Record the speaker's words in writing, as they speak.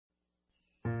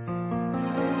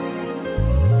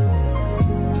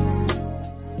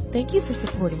Thank you for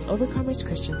supporting Overcomers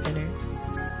Christian Center.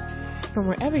 From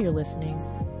wherever you're listening,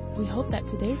 we hope that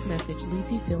today's message leaves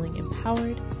you feeling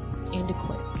empowered and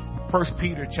equipped. 1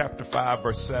 Peter chapter 5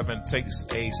 verse 7 takes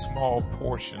a small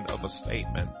portion of a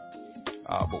statement,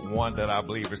 but one that I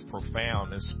believe is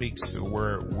profound and speaks to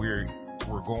where we're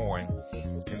going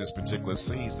in this particular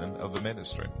season of the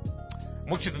ministry. I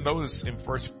want you to notice in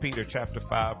 1 Peter chapter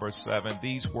 5 verse 7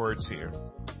 these words here: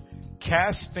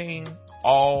 casting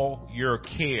all your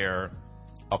care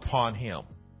upon him,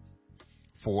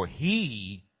 for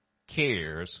he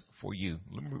cares for you.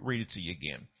 Let me read it to you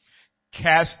again.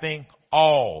 Casting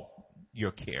all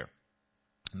your care,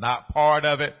 not part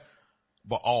of it,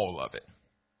 but all of it,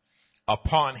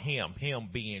 upon him, him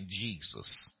being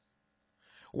Jesus.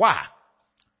 Why?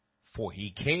 For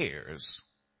he cares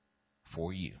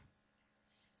for you.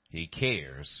 He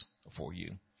cares for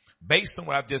you. Based on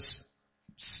what I've just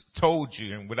told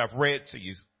you and what I've read to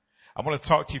you, I want to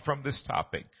talk to you from this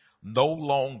topic: no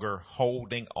longer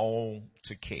holding on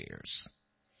to cares.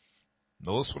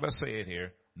 Notice what I said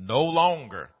here. No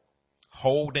longer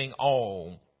holding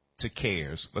on to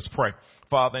cares. Let's pray.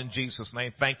 Father, in Jesus'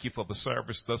 name, thank you for the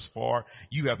service thus far.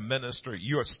 You have ministered.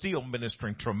 You are still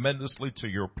ministering tremendously to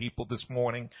your people this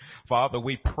morning. Father,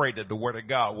 we pray that the word of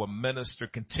God will minister,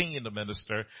 continue to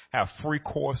minister, have free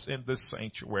course in this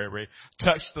sanctuary.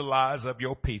 Touch the lives of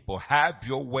your people. Have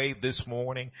your way this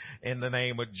morning in the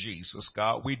name of Jesus,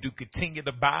 God. We do continue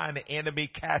to bind the enemy,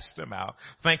 cast them out.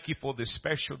 Thank you for this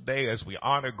special day as we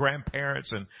honor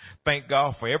grandparents, and thank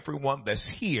God for everyone that's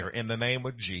here in the name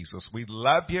of Jesus. We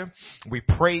love you. We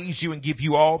praise you and give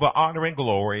you all the honor and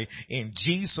glory. In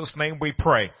Jesus' name we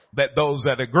pray. That those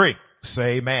that agree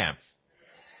say amen.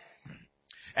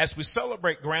 As we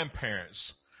celebrate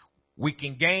grandparents, we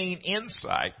can gain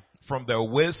insight from their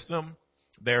wisdom,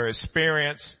 their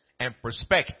experience, and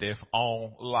perspective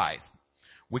on life.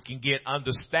 We can get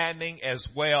understanding as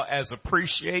well as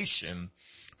appreciation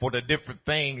for the different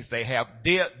things they have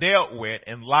dealt with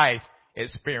in life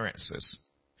experiences.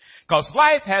 Because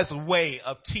life has a way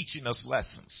of teaching us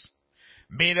lessons.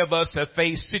 Many of us have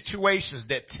faced situations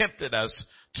that tempted us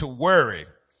to worry.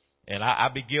 And I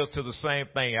be guilty of the same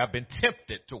thing. I've been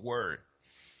tempted to worry.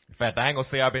 In fact, I ain't going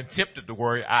to say I've been tempted to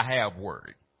worry. I have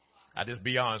worried. I just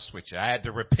be honest with you. I had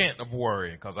to repent of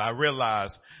worrying because I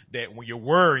realized that when you're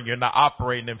worrying, you're not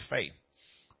operating in faith.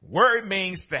 Worry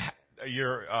means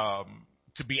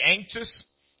to be anxious,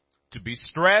 to be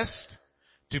stressed,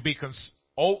 to be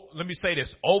let me say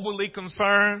this, overly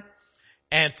concerned,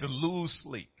 and to lose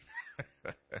sleep.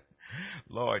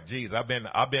 Lord Jesus, I've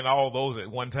been all those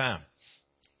at one time.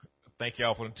 Thank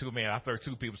y'all for the 2 men. I heard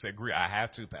 2 people say, agree. I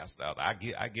have to, Pastor. I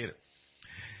get it.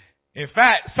 In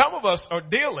fact, some of us are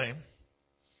dealing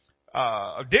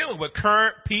with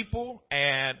current people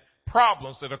and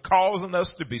problems that are causing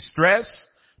us to be stressed,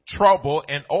 troubled,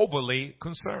 and overly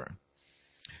concerned.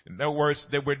 In other words,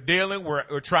 that we're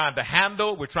trying to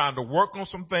handle, we're trying to work on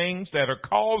some things that are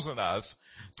causing us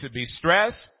to be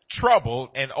stressed, troubled,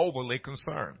 and overly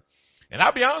concerned. And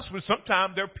I'll be honest with you,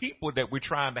 sometimes there are people that we're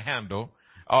trying to handle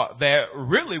that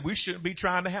really we shouldn't be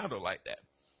trying to handle like that.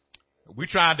 We're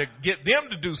trying to get them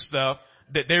to do stuff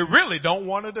that they really don't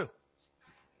want to do.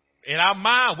 In our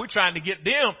mind, we're trying to get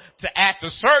them to act a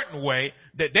certain way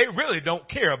that they really don't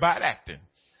care about acting.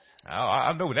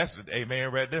 I know that's an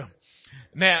amen right there.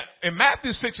 Now, in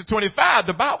Matthew 6:25,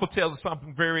 the Bible tells us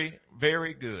something very,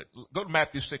 very good. Go to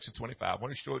Matthew 6:25. I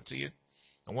want to show it to you.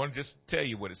 I want to just tell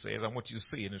you what it says. I want you to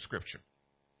see it in Scripture.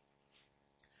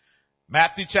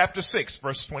 Matthew chapter 6,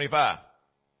 verse 25.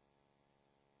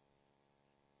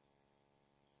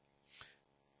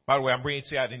 By the way, I'm reading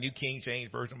to you out the New King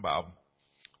James Version Bible.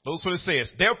 Notice what it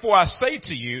says. Therefore I say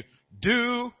to you,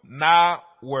 do not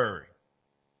worry.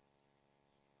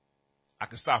 I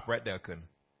can stop right there, couldn't I?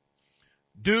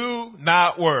 Do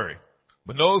not worry.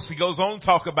 But notice he goes on to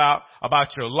talk about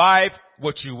your life,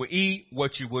 what you will eat,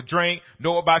 what you will drink.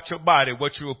 Know about your body,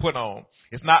 what you will put on.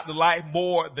 It's not the life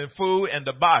more than food and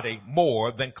the body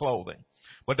more than clothing.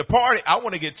 But the part I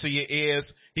want to get to you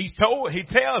is he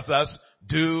tells us,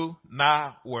 do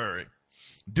not worry.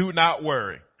 Do not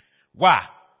worry. Why?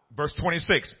 Verse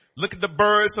 26. Look at the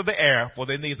birds of the air, for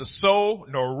they neither sow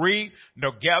nor reap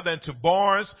nor gather into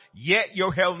barns, yet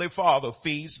your heavenly Father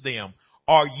feeds them.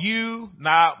 Are you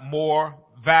not of more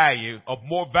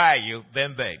value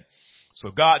than they?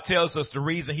 So God tells us the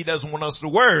reason he doesn't want us to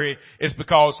worry is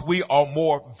because we are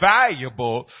more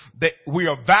valuable, that we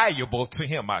are valuable to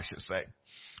him, I should say.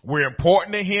 We're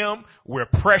important to him. We're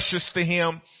precious to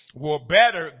him. We're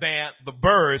better than the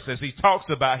birds, as he talks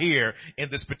about here in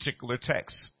this particular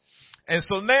text. And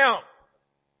so now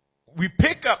we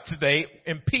pick up today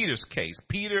in Peter's case.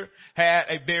 Peter had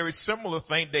a very similar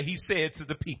thing that he said to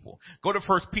the people. Go to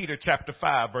 1 Peter chapter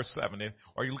 5, verse 7,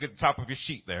 or you look at the top of your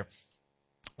sheet there.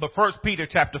 But 1 Peter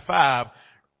chapter 5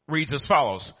 reads as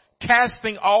follows: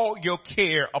 casting all your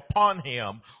care upon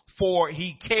him, for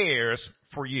he cares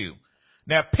for you.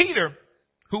 Now, Peter,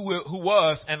 who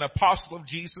was an apostle of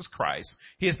Jesus Christ,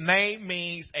 his name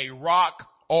means a rock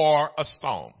or a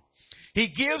stone. He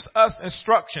gives us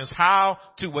instructions how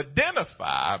to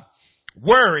identify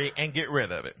worry and get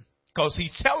rid of it. Because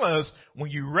he's telling us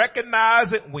when you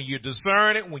recognize it, when you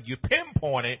discern it, when you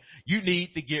pinpoint it, you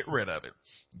need to get rid of it.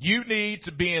 You need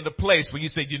to be in the place where you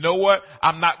say, you know what?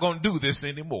 I'm not going to do this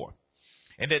anymore.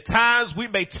 And at times we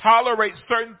may tolerate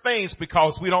certain things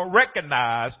because we don't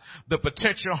recognize the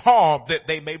potential harm that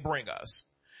they may bring us.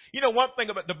 You know, one thing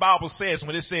about the Bible says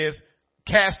when it says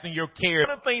casting your care,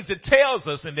 one of the things it tells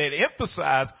us and that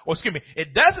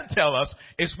it doesn't tell us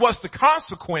is what's the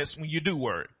consequence when you do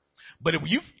worry. But if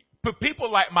you put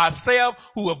people like myself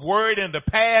who have worried in the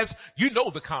past, you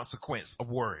know the consequence of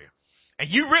worry. And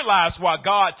you realize why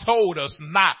God told us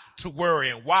not to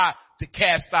worry and why to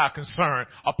cast our concern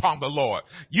upon the Lord.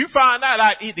 You find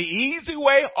out either the easy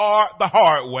way or the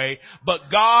hard way, but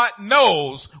God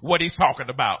knows what he's talking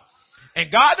about.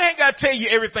 And God ain't got to tell you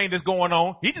everything that's going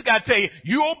on. He just got to tell you,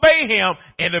 you obey him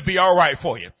and it'll be all right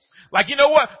for you. Like, you know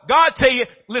what? God tell you,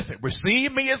 listen,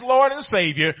 receive me as Lord and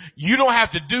Savior. You don't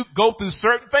have to go through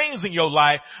certain things in your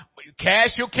life.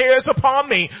 Cast your cares upon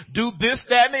me. Do this,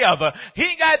 that, and the other. He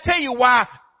ain't got to tell you why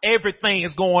everything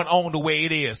is going on the way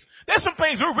it is. There's some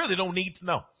things we really don't need to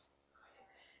know.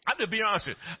 I'm going to be honest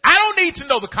with you. I don't need to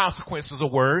know the consequences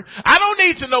of worry. I don't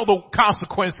need to know the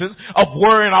consequences of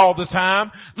worrying all the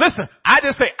time. Listen, I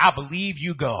just say, I believe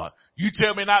you, God. You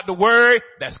tell me not to worry,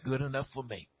 that's good enough for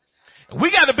me.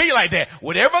 We got to be like that.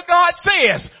 Whatever God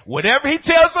says, whatever he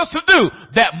tells us to do,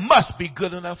 that must be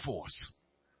good enough for us.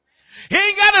 He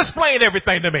ain't got to explain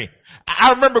everything to me.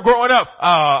 I remember growing up,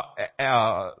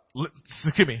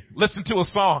 listen to a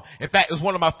song. In fact, it was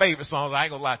one of my favorite songs. I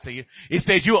ain't gonna lie to you. It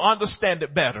says, you'll understand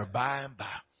it better by and by.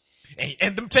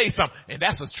 And let me tell you something, and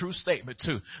that's a true statement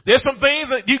too. There's some things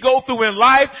that you go through in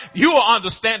life, you will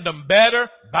understand them better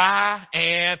by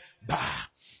and by.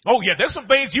 Oh yeah, there's some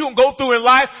things you can go through in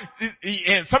life,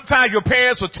 and sometimes your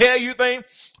parents will tell you things.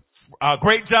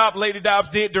 Great job Lady Dobbs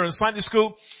did during Sunday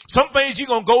school. Some things you're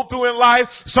going to go through in life,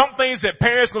 some things that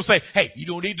parents going to say, hey, you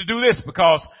don't need to do this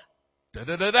because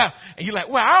da-da-da-da. And you're like,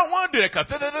 well, I don't want to do that because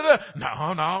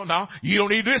da-da-da-da. No. You don't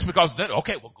need to do this because,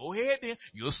 okay, well, go ahead then.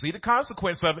 You'll see the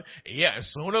consequence of it. And yeah, and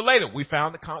sooner or later, we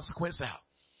found the consequence out.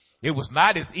 It was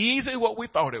not as easy as what we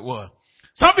thought it was.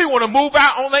 Some people want to move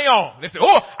out on their own. They say,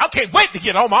 oh, I can't wait to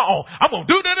get on my own. I'm going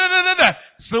to do da-da-da-da-da.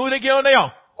 Soon they get on their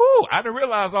own. Ooh, I didn't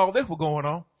realize all this was going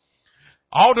on.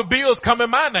 All the bills come in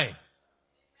my name.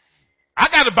 I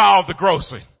got to buy all the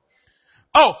groceries.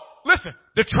 Oh, listen,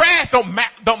 the trash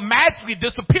don't magically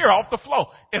disappear off the floor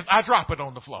if I drop it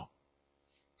on the floor.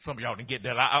 Some of y'all didn't get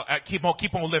that. I keep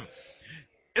on living.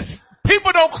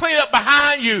 People don't clean up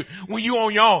behind you when you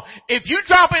on your own. If you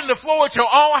drop it in the floor at your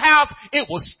own house, it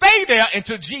will stay there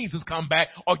until Jesus come back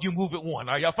or you move it one.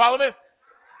 Are y'all following me?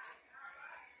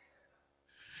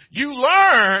 You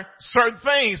learn certain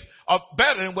things are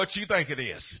better than what you think it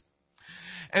is.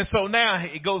 And so now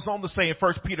it goes on to say in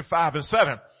 1 Peter 5 and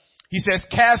 7, he says,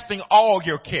 casting all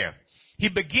your care. He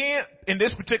began in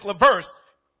this particular verse,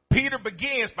 Peter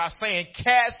begins by saying,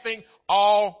 casting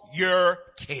all your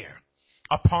care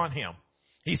upon him.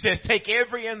 He says, take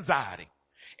every anxiety,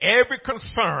 every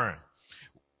concern,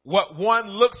 what one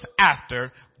looks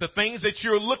after, the things that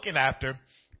you're looking after,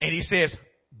 and he says,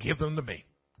 give them to me.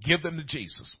 Give them to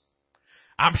Jesus.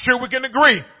 I'm sure we can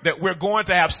agree that we're going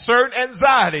to have certain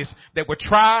anxieties that will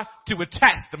try to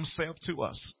attach themselves to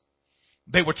us.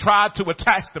 They will try to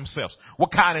attach themselves.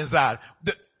 What kind of anxiety?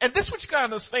 And this is what you got to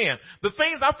understand. The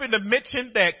things I'm going to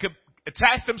mention that could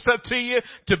attach themselves to you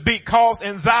to cause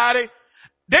anxiety,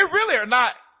 they really are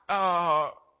not,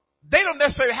 they don't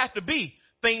necessarily have to be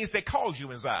things that cause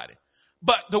you anxiety.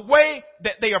 But the way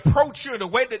that they approach you and the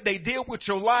way that they deal with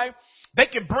your life, they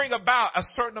can bring about a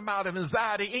certain amount of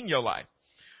anxiety in your life.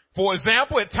 For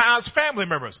example, at times family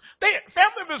members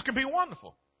can be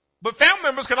wonderful, but family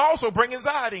members can also bring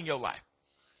anxiety in your life.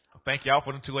 Thank y'all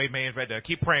for the 2 amens right there.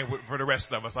 Keep praying for the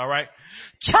rest of us, all right?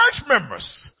 Church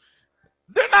members,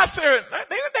 they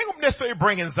don't necessarily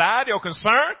bring anxiety or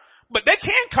concern, but they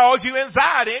can cause you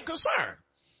anxiety and concern.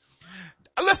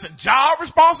 Listen, job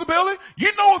responsibility, you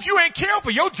know if you ain't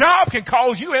careful, your job can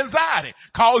cause you anxiety,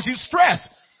 cause you stress.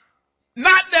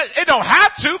 Not that it don't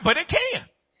have to, but it can.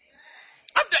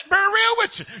 I'm very real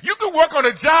with you. You can work on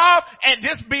a job and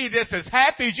just be just as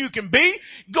happy as you can be.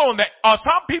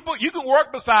 Some people, you can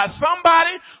work beside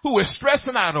somebody who is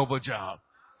stressing out over a job.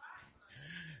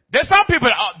 There's some people,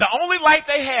 the only life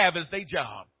they have is their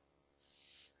job.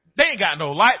 They ain't got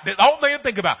no life. The only thing they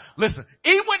think about. Listen,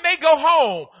 even when they go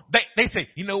home, they say,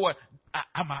 you know what?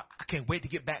 I can't wait to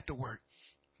get back to work.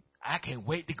 I can't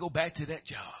wait to go back to that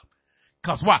job.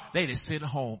 Cause why? They just sit at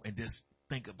home and just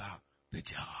think about the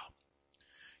job.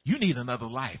 You need another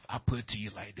life. I put it to you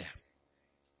like that.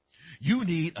 You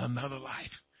need another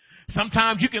life.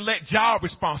 Sometimes you can let job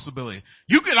responsibility.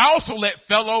 You can also let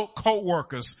fellow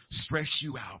co-workers stress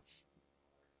you out.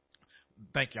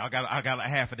 Thank you. I got a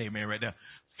half an amen right there.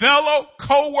 Fellow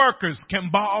co-workers can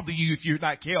bother you if you're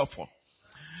not careful.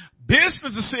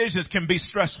 Business decisions can be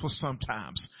stressful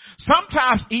sometimes.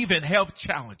 Sometimes even health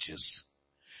challenges.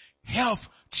 Health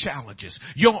challenges.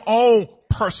 Your own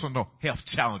personal health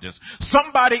challenges.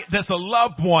 Somebody that's a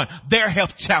loved one, their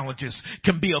health challenges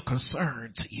can be a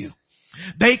concern to you.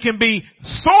 They can be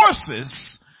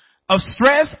sources of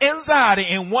stress, anxiety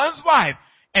in one's life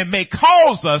and may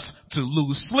cause us to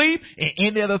lose sleep and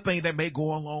any other thing that may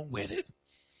go along with it.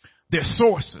 They're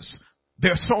sources.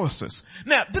 They're sources.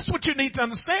 Now, this is what you need to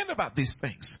understand about these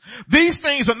things. These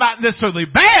things are not necessarily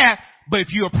bad, but if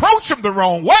you approach them the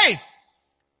wrong way,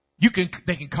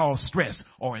 they can cause stress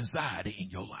or anxiety in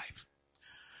your life.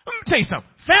 Let me tell you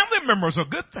something. Family members are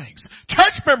good things.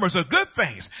 Church members are good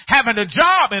things. Having a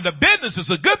job and a business is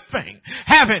a good thing.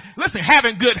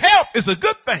 Having good health is a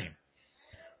good thing.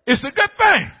 It's a good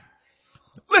thing.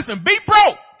 Listen, be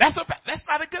broke. That's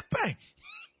not a good thing.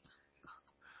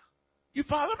 You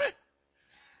follow me?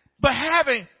 But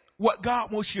having what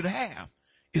God wants you to have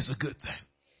is a good thing.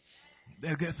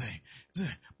 They're a good thing.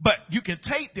 But you can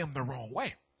take them the wrong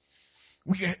way.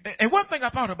 And one thing I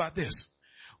thought about this,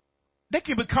 they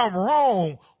can become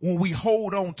wrong when we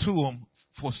hold on to them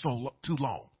for too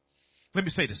long. Let me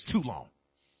say this, too long.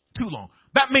 Too long.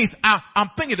 That means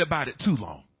I'm thinking about it too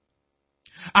long.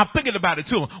 I'm thinking about it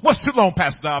too long. What's too long,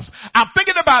 Pastor Dobbs? I'm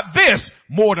thinking about this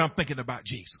more than I'm thinking about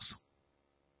Jesus.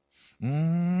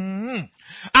 I'm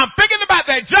thinking about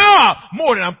that job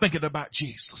more than I'm thinking about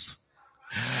Jesus.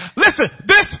 Listen,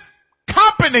 this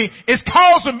company is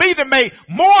causing me to make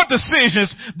more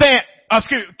decisions than,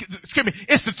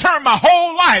 it's to turn my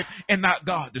whole life and not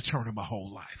God to turn my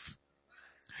whole life.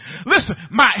 Listen,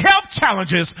 my health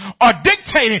challenges are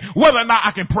dictating whether or not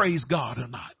I can praise God or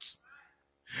not.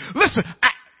 Listen,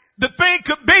 the thing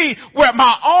could be where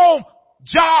my own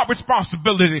job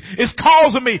responsibility is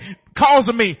causing me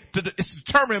to, it's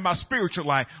determining my spiritual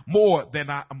life more than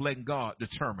I'm letting God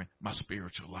determine my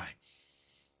spiritual life.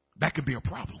 That could be a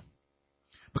problem.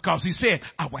 Because he said,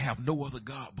 I will have no other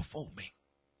God before me.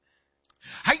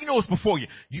 How you know it's before you?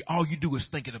 All you do is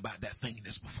thinking about that thing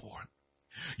that's before.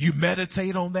 You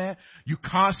meditate on that. You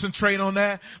concentrate on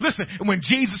that. Listen, when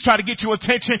Jesus tried to get your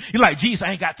attention, you're like, Jesus,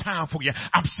 I ain't got time for you.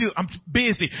 I'm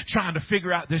busy trying to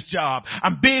figure out this job.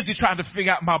 I'm busy trying to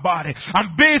figure out my body.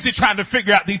 I'm busy trying to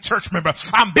figure out these church members.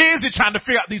 I'm busy trying to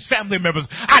figure out these family members.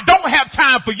 I don't have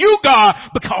time for you, God,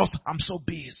 because I'm so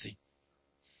busy.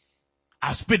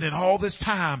 I'm spending all this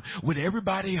time with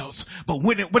everybody else. But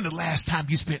when the last time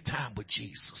you spent time with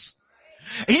Jesus?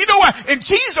 And you know what? And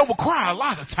Jesus don't require a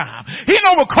lot of time. He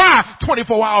don't require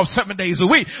 24 hours, 7 days a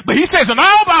week. But he says, in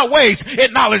all thy ways,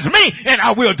 acknowledge me, and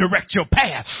I will direct your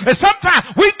path. And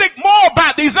sometimes we think more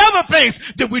about these other things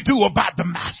than we do about the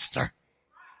Master.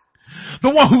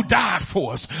 The one who died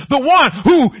for us. The one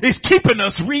who is keeping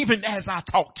us even as I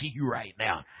talk to you right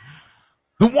now.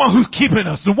 The one who's keeping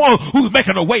us, the one who's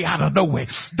making a way out of nowhere.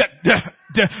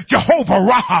 The Jehovah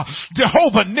Raha,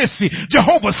 Jehovah Nissi,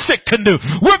 Jehovah Sitkanu.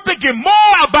 We're thinking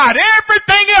more about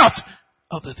everything else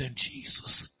other than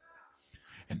Jesus.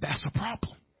 And that's a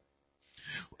problem.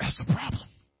 That's the problem.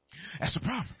 That's the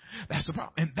problem. That's the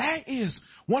problem. And that is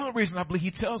one of the reasons I believe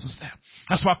he tells us that.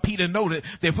 That's why Peter noted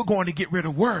that if we're going to get rid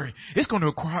of worry, it's going to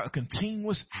require a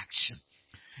continuous action.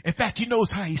 In fact, you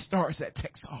notice how he starts that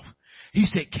text off. He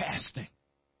said casting.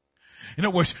 In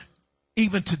other words,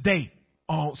 even today,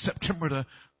 on September the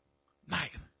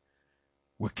 9th,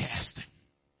 we're casting.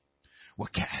 We're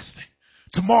casting.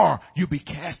 Tomorrow, you'll be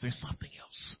casting something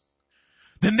else.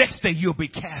 The next day, you'll be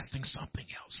casting something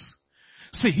else.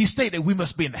 See, he stated we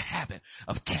must be in the habit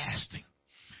of casting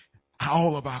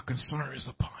all of our concerns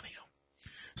upon him.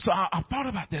 So I thought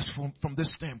about this from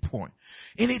this standpoint.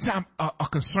 Anytime a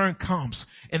concern comes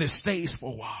and it stays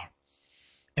for a while,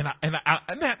 now,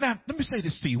 let me say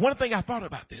this to you. One thing I thought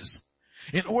about this.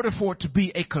 In order for it to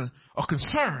be a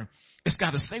concern, it's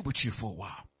got to stay with you for a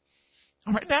while.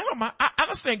 All right. Now, I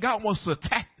understand God wants to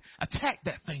attack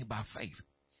that thing by faith.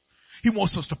 He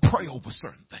wants us to pray over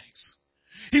certain things.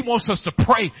 He wants us to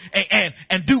pray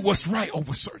and do what's right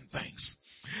over certain things.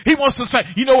 He wants to say,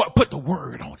 you know what, put the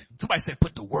word on it. Somebody said,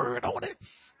 put the word on it.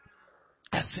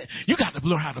 I said, you got to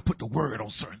learn how to put the word on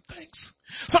certain things.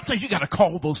 Sometimes you got to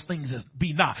call those things as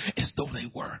be not as though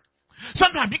they were.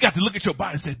 Sometimes you got to look at your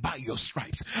body and say, by your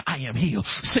stripes, I am healed.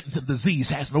 Sickness and disease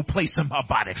has no place in my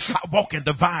body. I walk in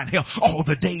divine health all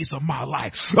the days of my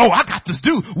life. Oh, I got to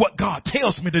do what God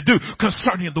tells me to do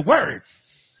concerning the word.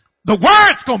 The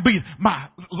word's going to be my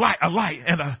light, a light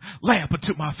and a lamp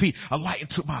unto my feet, a light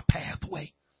into my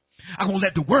pathway. I'm going to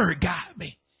let the word guide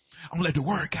me. I'm going to let the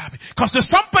word guide me. Because there's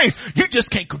some things you just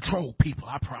can't control people.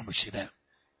 I promise you that.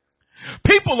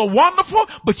 People are wonderful,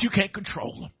 but you can't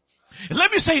control them. And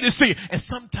let me say this to you, and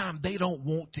sometimes they don't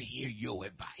want to hear your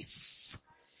advice.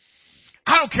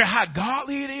 I don't care how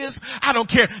godly it is. I don't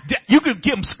care. You can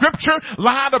give them scripture,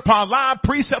 line upon line,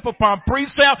 precept upon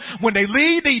precept. When they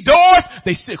leave these doors,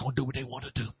 they still going to do what they want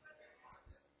to do.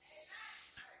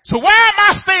 So why am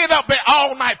I staying up there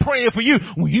all night praying for you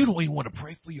when you don't even want to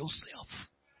pray for yourself?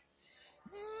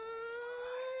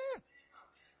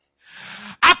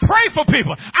 I pray for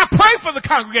people. I pray for the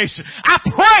congregation. I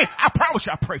promise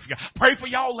you I pray for you. I prayed for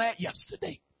y'all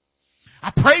yesterday.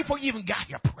 I prayed for you even got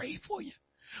here. I prayed for you.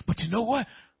 But you know what?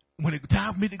 When it was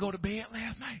time for me to go to bed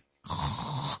last night.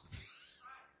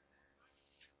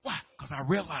 Why? Because I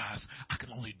realized I can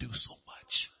only do so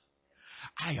much.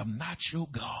 I am not your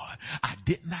God. I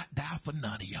did not die for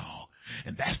none of y'all.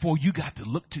 And that's why you got to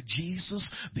look to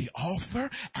Jesus, the author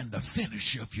and the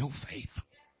finisher of your faith.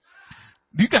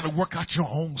 You got to work out your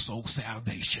own soul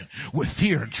salvation with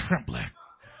fear and trembling.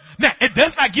 Now, it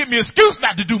does not give me an excuse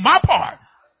not to do my part.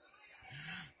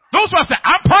 Those who say,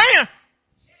 I'm praying.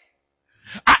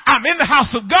 I'm in the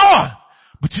house of God.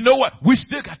 But you know what? We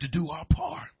still got to do our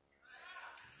part.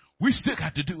 We still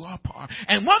got to do our part.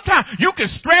 And one time you can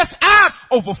stress out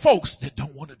over folks that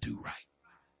don't want to do right.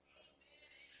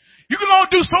 You can only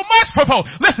do so much for folks.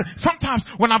 Listen, sometimes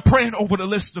when I'm praying over the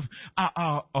list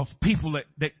of people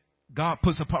that God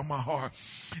puts upon my heart,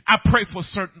 I pray for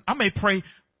I may pray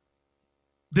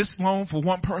this long for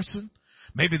one person,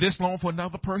 maybe this long for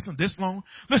another person, this long.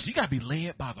 Listen, you got to be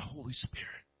led by the Holy Spirit.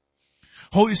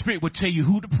 Holy Spirit will tell you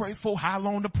who to pray for, how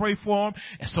long to pray for them,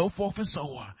 and so forth and so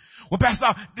on. Well, Pastor,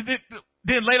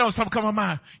 then later on something come to my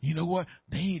mind. You know what?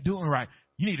 They ain't doing right.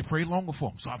 You need to pray longer for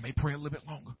them. So I may pray a little bit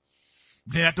longer.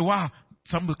 Then after a while,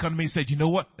 somebody will come to me and say, you know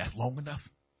what? That's long enough.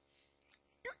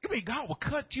 You mean God will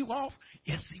cut you off?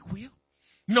 Yes, he will.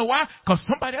 You know why? Because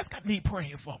somebody else got need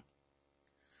praying for them.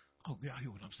 Oh, y'all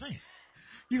hear what I'm saying?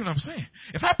 You know what I'm saying?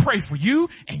 If I pray for you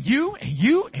and you and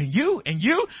you and you and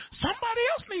you, somebody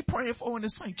else need praying for in the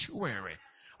sanctuary.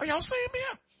 Are y'all saying me?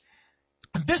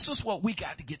 And this is what we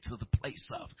got to get to the place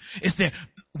of. Is that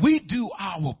we do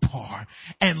our part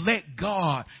and let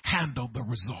God handle the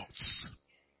results.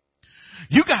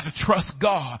 You got to trust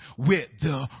God with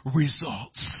the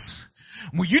results.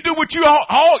 When you do what you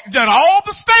all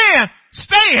the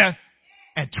stand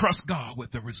and trust God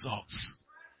with the results.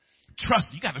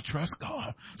 You got to trust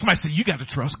God. Somebody say you got to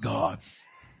trust God.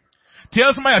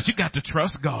 Tell somebody else you got to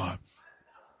trust God.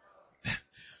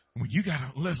 When you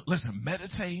got to listen,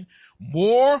 meditate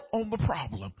more on the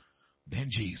problem than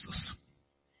Jesus.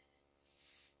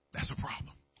 That's a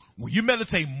problem. When you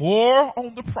meditate more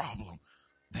on the problem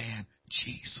than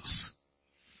Jesus.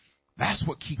 That's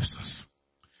what keeps us.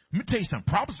 Let me tell you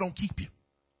something. Problems don't keep you.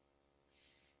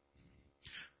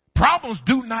 Problems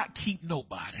do not keep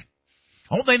nobody.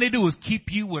 Only thing they do is keep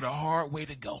you with a hard way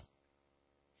to go.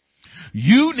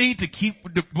 You need to keep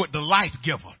with the life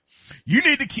giver. You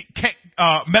need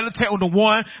to meditate on the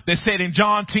one that said in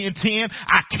John 10:10,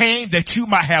 I came that you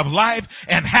might have life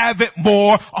and have it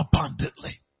more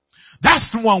abundantly.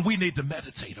 That's the one we need to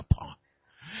meditate upon.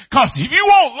 Because if you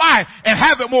want life and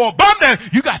have it more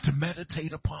abundant, you got to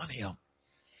meditate upon him.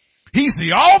 He's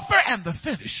the author and the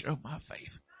finisher of my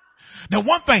faith. Now,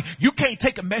 one thing, you can't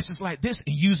take a message like this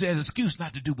and use it as an excuse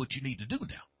not to do what you need to do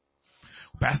now.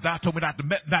 Pastor Dobbs told me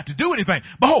not to do anything.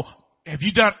 But have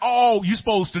you done all you're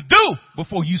supposed to do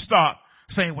before you start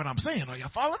saying what I'm saying? Are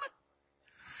y'all following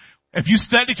me? If you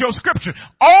studied your scripture,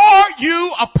 are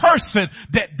you a person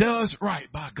that does right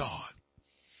by God?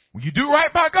 When you do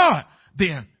right by God,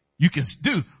 then you can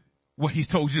do what he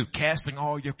told you, casting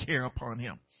all your care upon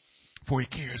him, for he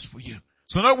cares for you.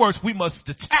 So in other words, we must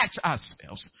detach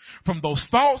ourselves from those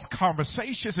thoughts,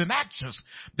 conversations, and actions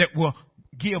that will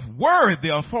give word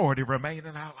the authority remain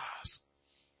in our lives.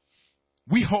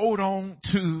 We hold on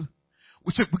to,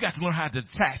 we got to learn how to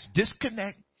detach,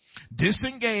 disconnect,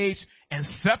 disengage, and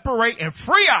separate and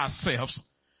free ourselves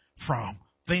from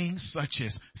things such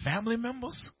as family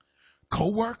members,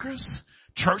 co-workers,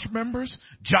 church members,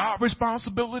 job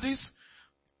responsibilities.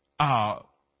 I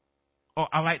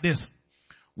like this.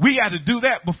 We got to do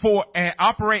that before and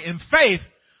operate in faith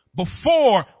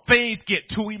before things get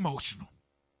too emotional,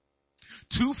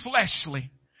 too fleshly,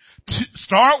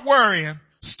 start worrying,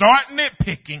 start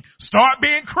nitpicking, start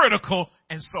being critical,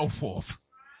 and so forth.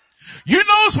 You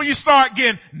notice when you start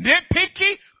getting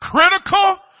nitpicky,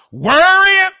 critical,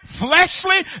 worrying,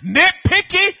 fleshly,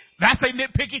 nitpicky. Did I say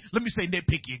nitpicky? Let me say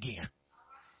nitpicky again.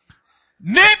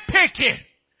 Nitpicky,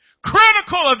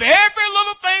 critical of every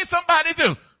little thing somebody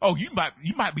do. Oh, you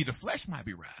might be, the flesh might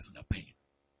be rising up in you.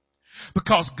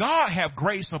 Because God have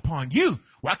grace upon you.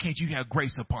 Why can't you have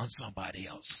grace upon somebody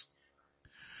else?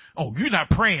 Oh, you're not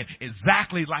praying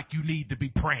exactly like you need to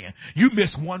be praying. You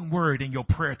missed one word in your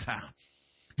prayer time.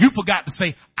 You forgot to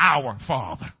say, our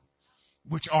Father,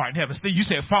 which art in heaven. See, you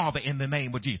said Father in the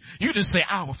name of Jesus. You didn't say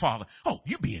our Father. Oh,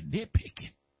 you're being nitpicky.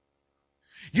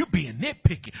 You're being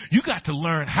nitpicky. You got to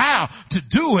learn how to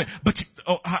do it. But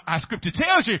our scripture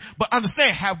tells you, but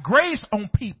understand, have grace on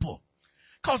people.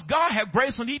 Because God have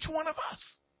grace on each one of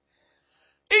us.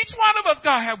 Each one of us,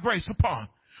 God have grace upon.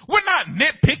 We're not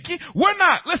nitpicky. We're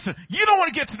not, listen, you don't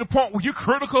want to get to the point where you're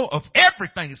critical of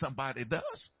everything somebody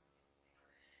does.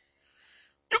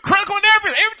 You're critical in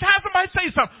everything. Every time somebody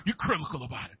says something, you're critical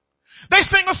about it. They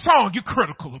sing a song, you're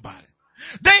critical about it.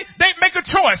 They make a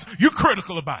choice, you're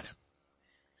critical about it.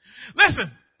 Listen,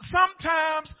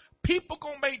 sometimes people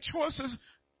gonna make choices,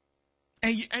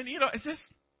 and you know, it's just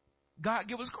God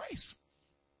give us grace.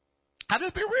 I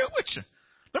just be real with you.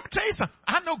 Let me tell you something.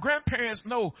 I know grandparents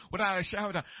know without a shadow of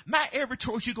a doubt, not every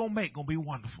choice you're gonna make gonna be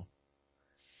wonderful.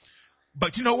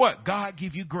 But you know what? God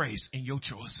give you grace in your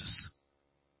choices.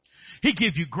 He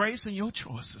give you grace in your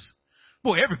choices.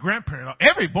 Boy, every grandparent,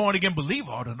 every born again believer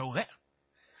ought to know that.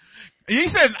 He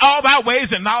said, in all thy ways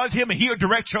acknowledge him and he'll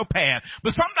direct your path.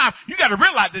 But sometimes you got to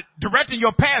realize that directing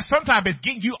your path sometimes is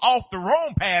getting you off the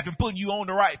wrong path and putting you on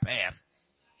the right path.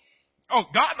 Oh,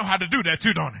 God know how to do that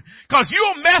too, don't he? Because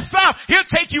you'll mess up. He'll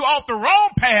take you off the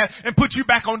wrong path and put you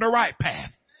back on the right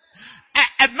path.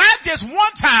 And not just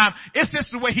one time, it's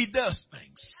just the way he does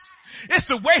things. It's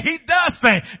the way he does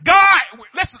things. God,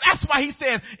 that's why he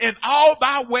says, in all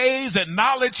thy ways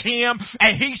acknowledge him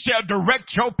and he shall direct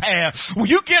your path. When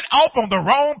you get off on the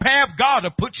wrong path, God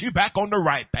will put you back on the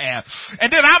right path.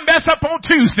 And then I mess up on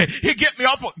Tuesday. He'll get me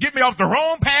off the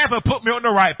wrong path and put me on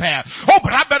the right path. Oh,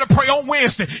 but I better pray on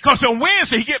Wednesday. Because on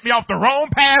Wednesday, he get me off the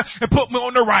wrong path and put me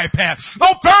on the right path.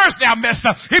 On Thursday, I messed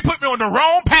up. He put me on the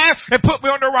wrong path and put me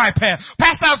on the right path.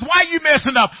 Pastor, why are you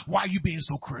messing up? Why are you being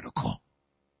so critical?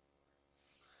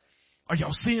 Are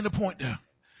y'all seeing the point there?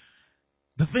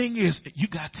 The thing is, you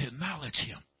got to acknowledge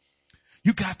him.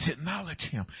 You got to acknowledge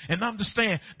him and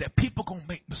understand that people gonna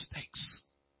make mistakes.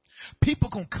 People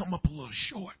gonna come up a little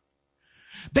short.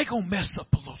 They gonna mess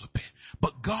up a little bit.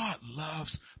 But God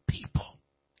loves people.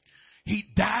 He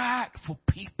died for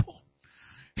people.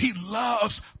 He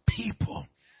loves people.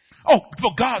 Oh, for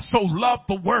God so loved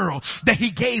the world that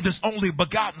he gave his only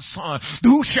begotten son.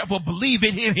 Whosoever believe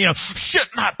in him should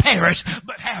not perish,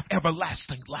 but have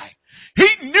everlasting life. He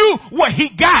knew what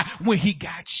he got when he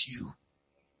got you.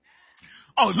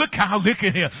 Oh, look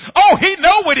at him. Oh, he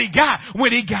know what he got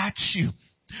when he got you.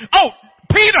 Oh,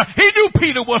 Peter, he knew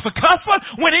Peter was a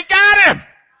cusser when he got him.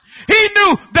 He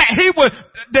knew that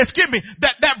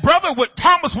that brother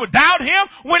Thomas would doubt him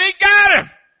when he got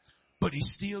him. But he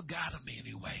still got him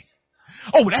anyway.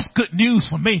 Oh, that's good news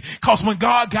for me. Cause when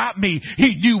God got me,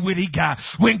 he knew what he got.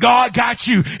 When God got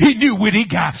you, he knew what he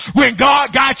got. When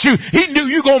God got you, he knew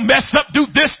you gonna mess up, do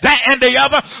this, that, and the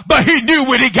other, but he knew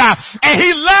what he got. And he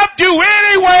loved you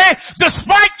anyway,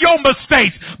 despite your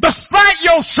mistakes, despite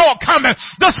your shortcomings,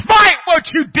 despite what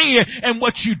you did and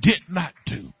what you did not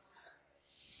do.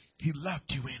 He loved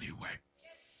you anyway.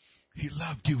 He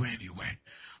loved you anyway.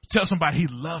 Tell somebody, he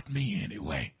loved me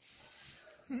anyway.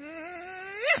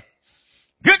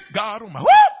 Good God Almighty.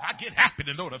 Woo! I get happy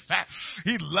to know the fact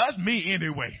he loved me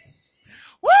anyway.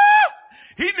 Woo!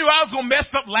 He knew I was going to mess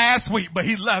up last week, but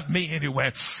he loved me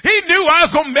anyway. He knew I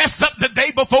was going to mess up the day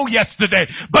before yesterday,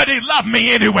 but he loved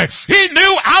me anyway. He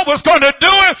knew I was going to do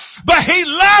it, but he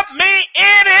loved me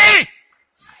anyway.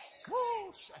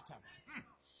 Woo!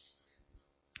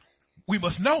 We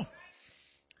must know.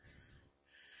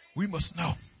 We must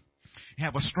know.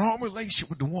 Have a strong relationship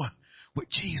with the one, with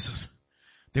Jesus,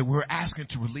 that we're asking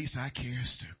to release our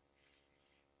cares to.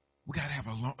 We got to have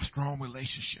a strong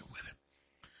relationship with him.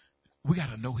 We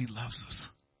got to know he loves us.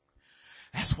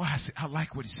 That's why I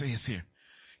like what he says here.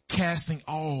 Casting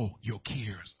all your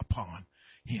cares upon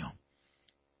him.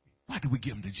 Why do we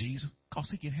give them to Jesus? Because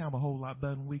he can handle a whole lot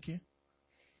better than we can.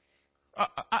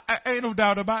 Ain't no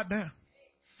doubt about that.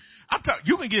 I'm telling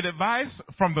you, can get advice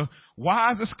from the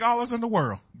wisest scholars in the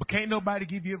world, but can't nobody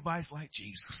give you advice like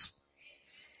Jesus.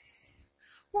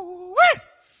 Woo-wee.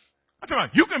 I'm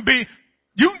talking about, they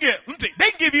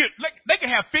can give you, they can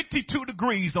have 52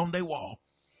 degrees on their wall,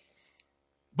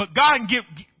 but God can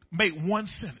make one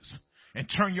sentence and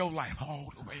turn your life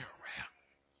all the way around.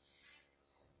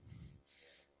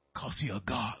 Because He a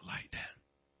God like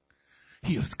that.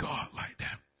 He is God like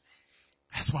that.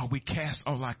 That's why we cast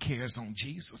all our cares on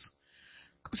Jesus.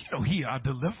 Because you know He is our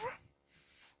deliverer.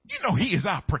 You know He is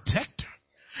our protector.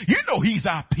 You know He's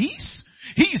our peace.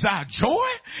 He's our joy.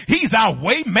 He's our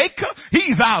way maker.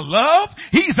 He's our love.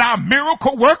 He's our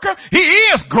miracle worker. He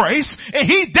is grace. And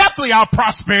He's definitely our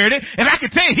prosperity. And I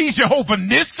can tell you He's Jehovah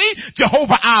Nissi,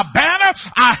 Jehovah our banner,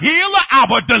 our healer,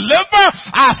 our deliverer,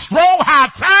 our strong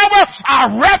high tower, our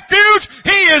refuge.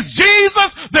 He is Jesus,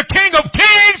 the King of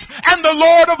kings and the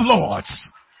Lord of lords.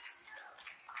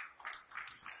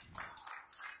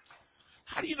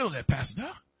 How do you know that, Pastor?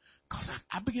 Because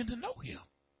I begin to know Him.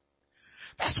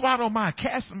 That's why I don't mind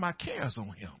casting my cares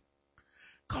on Him.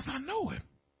 Because I know Him.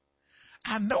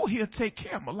 I know He'll take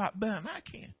care of them a lot better than I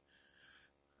can.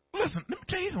 Listen, let me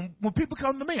tell you something. When people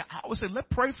come to me, I always say, let's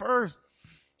pray first.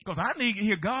 Because I need to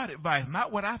hear God advice,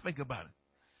 not what I think about it.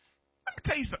 Let me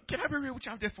tell you something. Can I be real with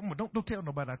y'all just for a moment? Don't tell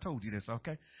nobody I told you this,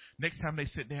 okay? Next time they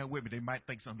sit down with me, they might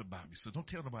think something about me. So don't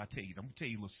tell nobody I tell you. I'm going to tell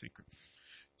you a little secret.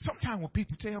 Sometimes when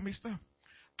people tell me stuff,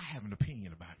 I have an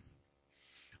opinion about it.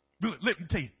 Let me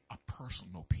tell you, a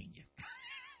personal opinion.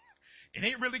 It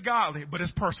ain't really godly, but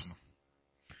it's personal.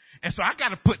 And so I got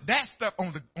to put that stuff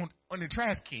on the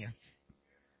trash can.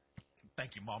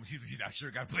 Thank you, Mom. I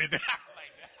sure got to play that like that.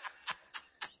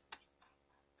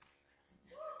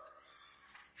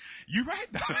 You right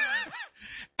though.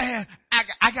 And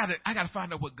I got to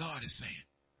find out what God is saying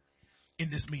in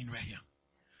this meeting right here.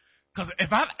 Because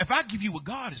if I give you what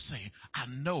God is saying, I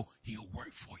know He'll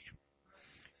work for you.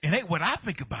 It ain't what I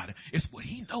think about it. It's what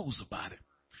He knows about it.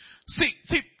 See,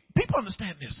 people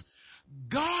understand this.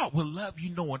 God will love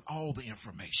you knowing all the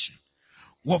information.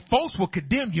 Well, folks will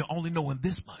condemn you only knowing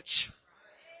this much.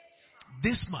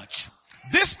 This much.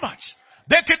 This much.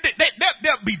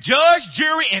 They'll be judge,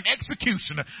 jury, and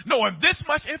executioner knowing this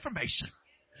much information.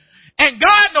 And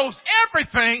God knows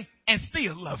everything and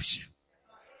still loves you.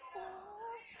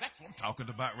 That's what I'm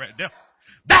talking about right there.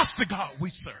 That's the God we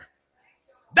serve.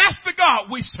 That's the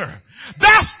God we serve.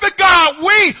 That's the God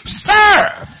we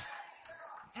serve.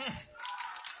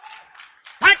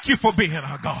 Thank you for being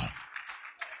our God.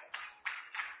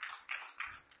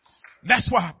 That's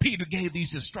why Peter gave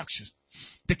these instructions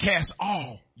to cast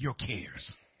all your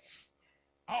cares.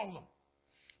 All of them.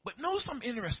 But notice something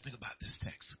interesting about this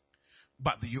text.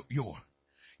 About the your.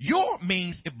 Your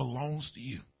means it belongs to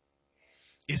you.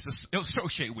 It's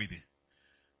associated with it.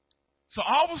 So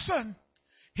all of a sudden,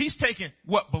 He's taking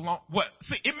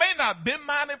see, it may not have been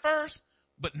mine at first,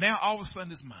 but now all of a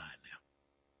sudden it's mine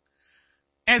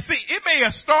now. And see, it may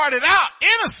have started out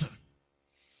innocent,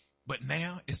 but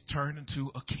now it's turned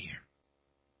into a care.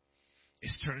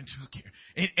 It's turned into a care.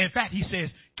 In fact, He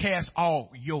says, cast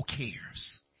all your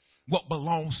cares, what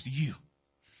belongs to you.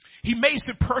 He makes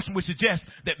it personal, which suggests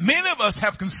that many of us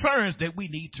have concerns that we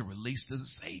need to release to the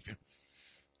Savior.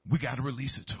 We got to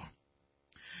release it to Him.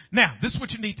 Now, this is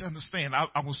what you need to understand. I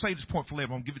will say this point for later.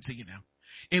 I'm going to give it to you now.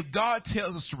 If God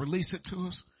tells us to release it to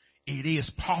us, it is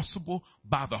possible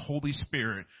by the Holy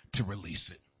Spirit to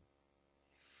release it.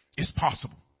 It's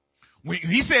possible. When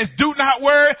He says, do not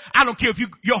worry, I don't care if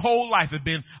your whole life has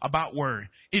been about worry.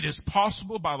 It is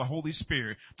possible by the Holy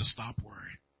Spirit to stop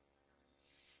worrying.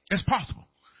 It's possible.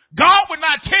 God would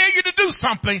not tell you to do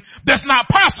something that's not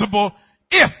possible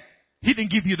if He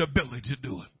didn't give you the ability to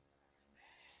do it.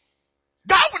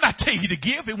 God would not tell you to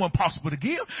give if it wasn't possible to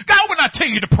give. God would not tell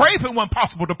you to pray if it wasn't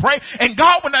possible to pray. And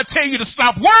God would not tell you to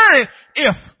stop worrying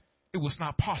if it was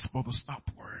not possible to stop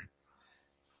worrying.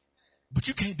 But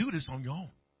you can't do this on your own.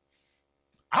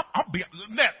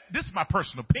 This is my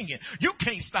personal opinion. You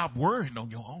can't stop worrying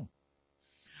on your own.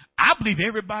 I believe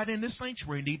everybody in this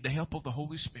sanctuary needs the help of the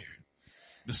Holy Spirit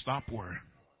to stop worrying.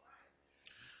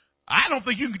 I don't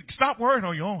think you can stop worrying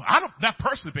on your own. That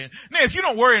personally been. Now, if you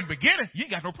don't worry in the beginning, you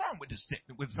ain't got no problem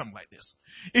with something like this.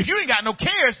 If you ain't got no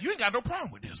cares, you ain't got no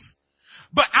problem with this.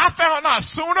 But I found out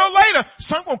sooner or later,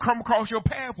 something gonna come across your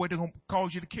path where they're gonna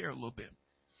cause you to care a little bit.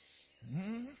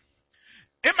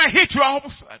 It might hit you all of a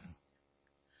sudden.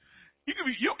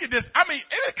 You can just,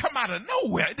 it'll come out of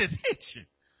nowhere. It just hits you.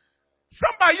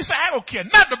 Somebody, you say, I don't care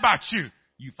nothing about you.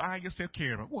 you find yourself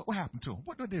caring about what happened to them.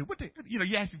 What did they?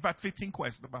 You ask about 15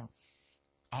 questions about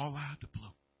all out the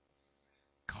blue.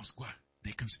 Because what?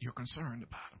 You're concerned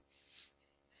about them.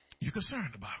 You're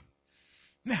concerned about them.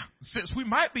 Now, since we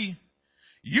might be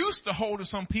used to holding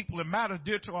some people in matters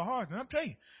dear to our heart, and I'm telling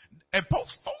you, and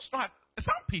folks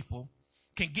some people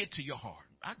can get to your heart.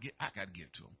 I got to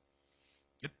get to them.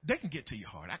 They can get to your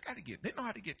heart. They know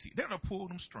how to get to you. They know how to pull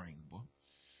them strings, boy.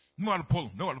 Know how to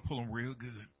pull them real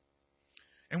good.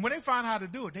 And when they find how to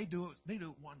do it, they do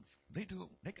it wonderful. They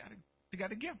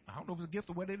got a gift. I don't know if it's a gift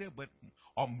or what it is, but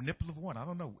or manipulative one. I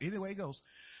don't know. Either way it goes.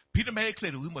 Peter made it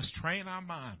clear that we must train our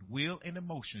mind, will, and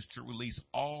emotions to release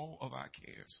all of our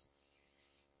cares.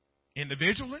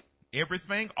 Individually,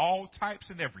 everything, all types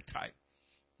and every type.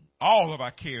 All of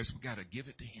our cares, we got to give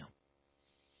it to him.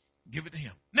 Give it to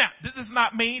him. Now, this does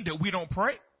not mean that we don't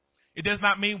pray. It does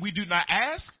not mean we do not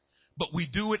ask, but we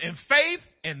do it in faith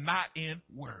and not in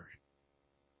word.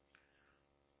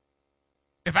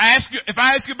 If I ask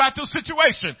you about your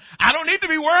situation, I don't need to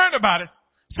be worried about it.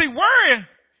 See, worrying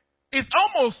is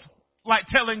almost like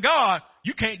telling God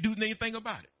you can't do anything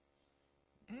about it.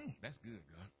 That's good,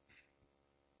 God.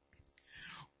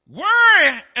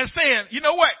 Worrying and saying, you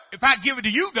know what? If I give it to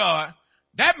you, God,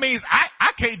 that means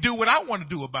I can't do what I want to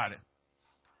do about it.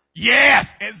 Yes,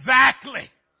 exactly.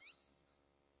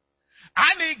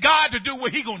 I need God to do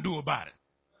what he going to do about it.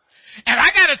 And I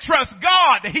got to trust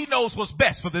God that he knows what's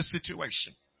best for this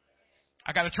situation.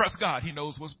 I got to trust God. He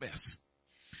knows what's best.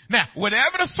 Now,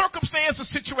 whatever the circumstance or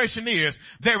situation is,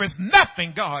 there is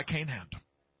nothing God can't handle.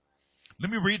 Let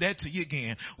me read that to you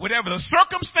again. Whatever the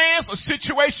circumstance or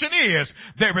situation is,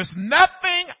 there is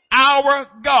nothing our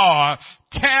God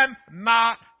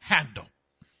cannot handle.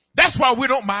 That's why we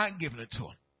don't mind giving it to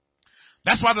him.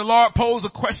 That's why the Lord posed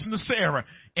a question to Sarah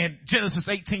in Genesis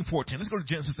 18:14. Let's go to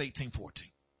Genesis 18:14.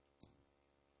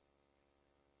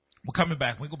 We're coming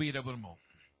back. We're going to be there in a moment.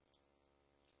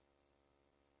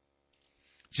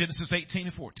 Genesis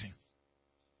 18:14.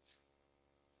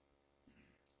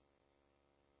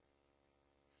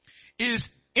 Is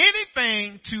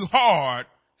anything too hard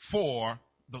for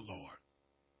the Lord?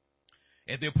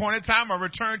 At the appointed time, I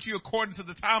return to you according to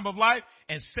the time of life,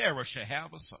 and Sarah shall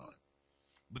have a son.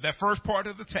 But that first part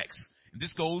of the text, and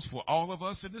this goes for all of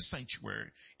us in the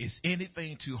sanctuary, is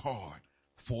anything too hard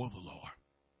for the Lord?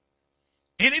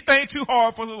 Anything too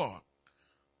hard for the Lord?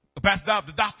 Pastor Dobbs,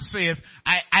 the doctor says,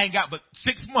 I ain't got but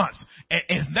 6 months, and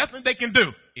there's nothing they can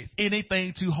do. Is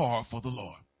anything too hard for the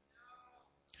Lord?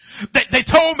 They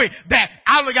told me that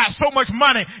I only got so much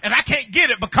money and I can't get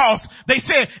it because they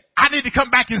said I need to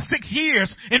come back in 6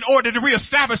 years in order to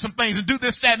reestablish some things and do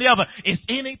this, that, and the other. Is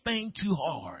anything too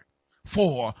hard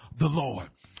for the Lord?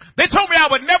 They told me I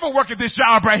would never work at this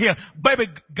job right here.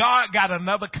 Baby, God got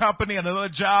another company, another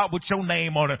job with your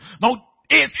name on it. No,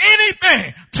 is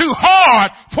anything too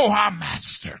hard for our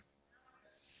master?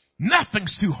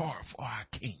 Nothing's too hard for our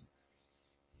king.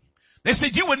 They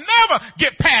said you would never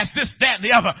get past this, that, and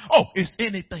the other. Oh, is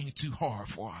anything too hard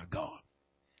for our God?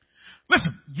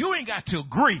 Listen, you ain't got to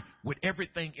agree with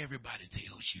everything everybody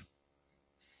tells you.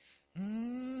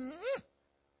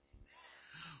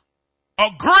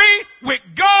 Agree with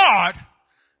God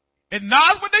and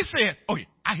not what they said. Oh, yeah,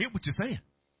 I hear what you're saying.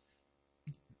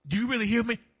 Do you really hear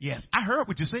me? Yes, I heard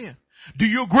what you're saying. Do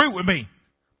you agree with me?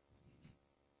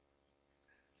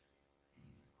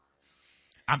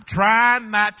 I'm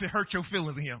trying not to hurt your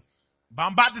feelings in here. But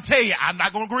I'm about to tell you, I'm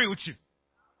not going to agree with you.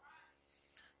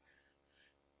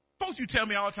 Folks, you tell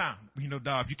me all the time, you know,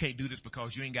 Dobbs, you can't do this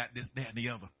because you ain't got this, that, and the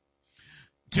other.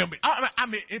 Tell me, I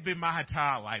mean, it's been my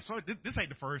entire life. So this ain't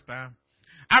the first time.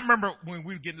 I remember when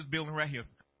we were getting this building right here,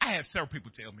 I had several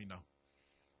people tell me, no,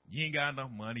 you ain't got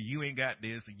enough money, you ain't got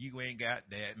this, and you ain't got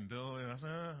that. And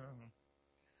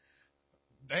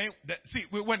see,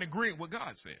 we wasn't agreeing with what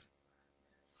God said.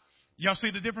 Y'all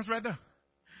see the difference right there?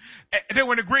 They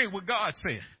weren't agreeing with what God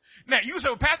said. Now, you say,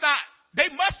 well, Pastor, they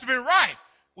must have been right.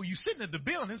 Well, you sitting at the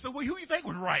building and said, well, who you think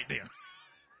was right there?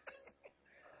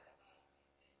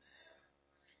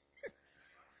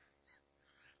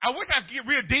 I wish I could get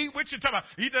real deep with you. Talk about,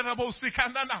 he doesn't have both sick.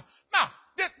 No.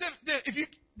 If you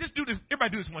just do this,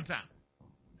 everybody do this one time.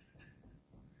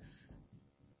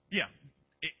 Yeah.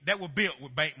 That was built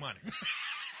with bank money.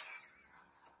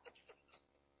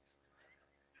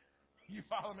 You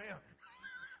follow me?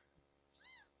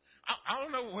 I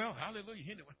don't know. Well, hallelujah.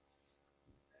 Anyway.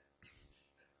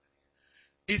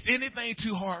 Is anything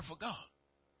too hard for God?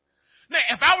 Now,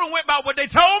 if I would have went by what they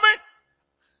told me,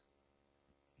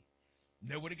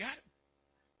 never would have got it.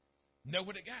 Never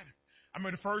would have got it. I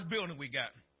remember the first building we got.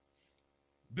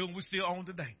 Building we still own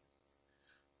today.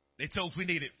 They told us we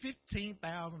needed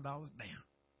 $15,000 down.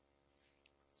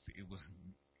 See,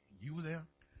 you were there.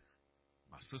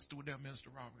 My sister was there, Minister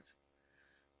Roberts.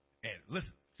 And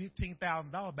listen,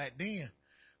 $15,000 back then.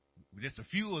 Just a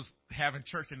few was having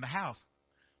church in the house.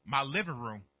 My living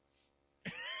room.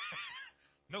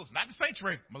 No, it's not the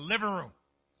sanctuary. My living room.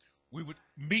 We would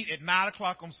meet at 9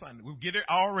 o'clock on Sunday. We would get it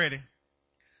all ready.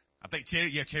 I think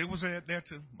Cherry was there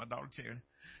too. My daughter Cherry.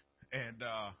 And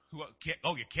who else?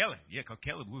 Kelly. Yeah, because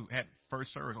Kelly, we had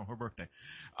first service on her birthday.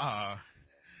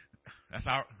 That's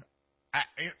our. I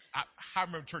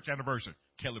remember church anniversary.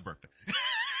 Kelly birthday.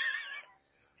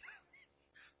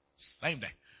 Same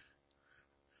day.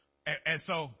 And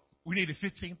so we needed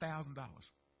 $15,000. $15,000,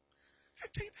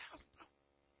 bro.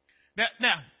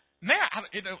 Now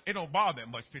it don't bother that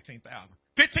much. 15,000.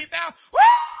 15,000. Woo!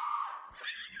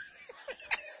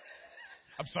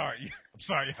 I'm sorry.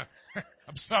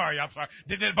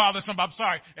 Did that bother somebody? I'm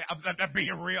sorry. I'm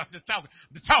being real. I'm just talking.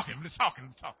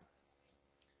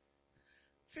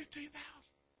 15,000.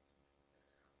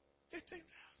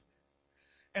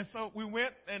 And so we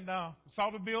went and saw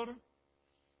the building,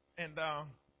 and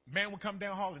man would come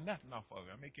down hauling nothing off of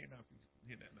it. I mean, can't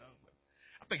hear that.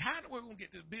 I think, how in the world we gonna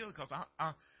get this building? Because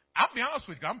I'll be honest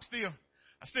with you, I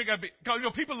still got to be, because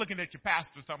people looking at your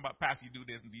pastors talking about, pastor, you do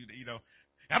this and do that, And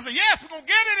I'm saying, yes, we're gonna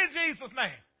get it in Jesus'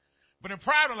 name. But in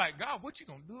private, like, God, what you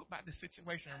gonna do about this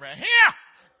situation right here?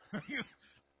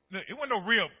 Look, it wasn't no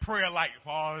real prayer like,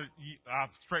 Father, I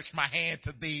stretch my hand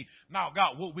to thee. No,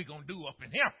 God, what we going to do up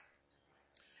in here?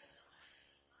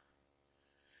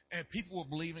 And people were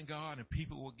believing God, and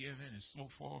people were giving, and so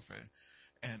forth.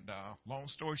 And long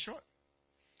story short,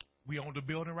 we own the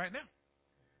building right now.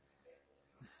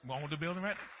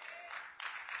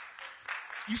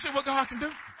 You see what God can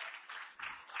do?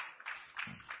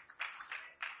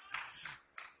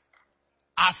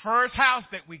 Our first house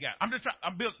that we got,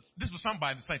 this was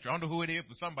somebody in the sanctuary. I don't know who it is,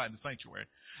 but somebody in the sanctuary.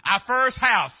 Our first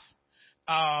house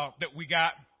that we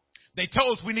got, they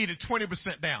told us we needed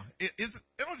 20% down. It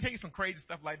don't take some crazy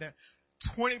stuff like that.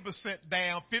 20%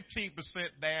 down, 15%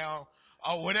 down,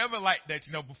 or whatever like that,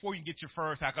 before you get your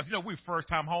first house. Because, we were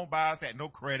first-time home buyers, had no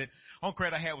credit. Only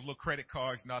credit I had was little credit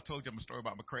cards. I told you my story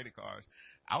about my credit cards.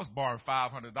 I was borrowing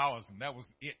 $500, and that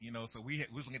was it, So we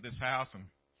was looking at this house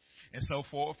and so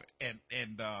forth. And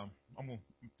I'm gonna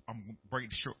break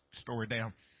the story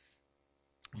down.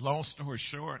 Long story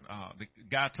short, the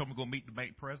guy told me to go meet the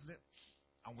bank president.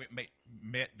 I went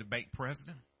met the bank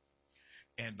president,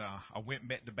 and I went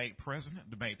met the bank president.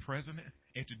 The bank president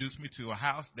introduced me to a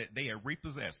house that they had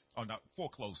repossessed, or not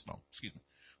foreclosed on.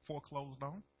 Foreclosed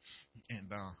on.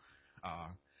 And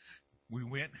we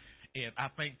went, and I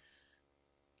think,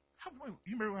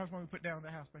 you remember how much money we put down in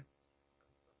that house, man?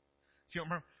 You don't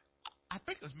remember? I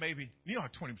think it was maybe,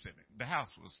 20%. The house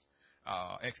was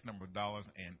X number of dollars,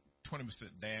 and 20%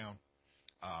 down.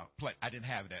 I didn't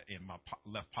have that in my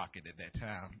left pocket at that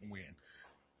time when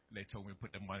they told me to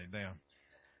put the money down.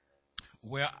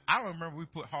 Well, I remember we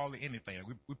put hardly anything.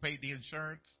 We paid the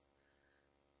insurance,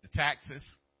 the taxes,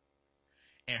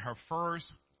 and her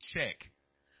first check,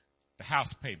 the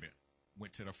house payment,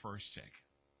 went to the first check.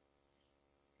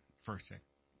 First check.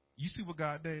 You see what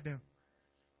God did there?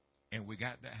 And we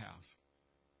got that house.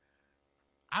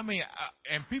 I mean,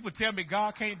 and people tell me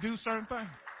God can't do certain things.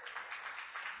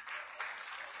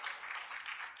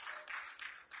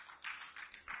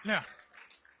 Now,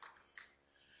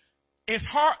 it's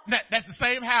hard. That's the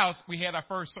same house we had our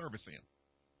first service in.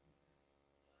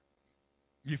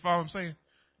 You follow what I'm saying?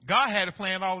 God had a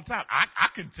plan all the time. I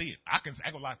couldn't see it. I ain't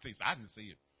gonna lie to you. I didn't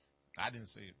see it. I didn't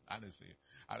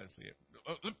see it.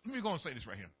 Let me go and say this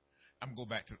right here. I'm going to go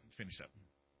back to finish up.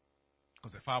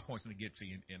 Because there are 5 points I'm going to get to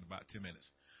you in about 10 minutes.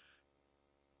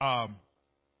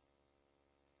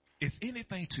 Is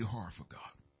anything too hard for God?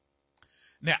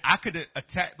 Now, I could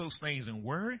attack those things in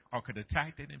worry, or I could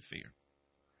attack it in fear.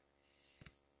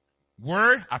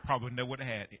 Worry, I probably never would have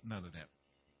had none of that.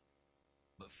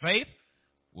 But faith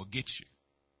will get you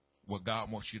what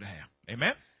God wants you to have.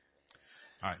 Amen?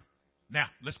 All right. Now,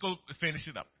 let's go finish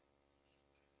it up.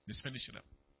 Let's finish it up.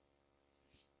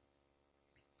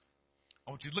 I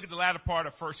want you to look at the latter part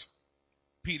of 1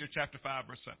 Peter chapter 5,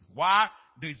 verse 7. Why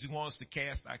does he want us to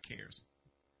cast our cares?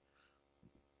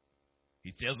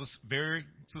 He tells us very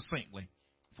succinctly,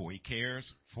 for he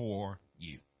cares for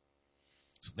you.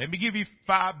 So let me give you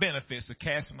 5 benefits of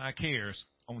casting our cares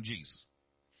on Jesus.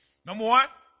 Number 1,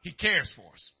 he cares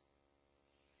for us.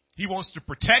 He wants to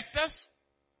protect us.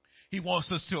 He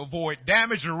wants us to avoid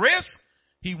damage or risk.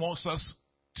 He wants us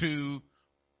to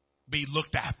be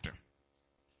looked after.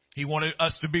 He wanted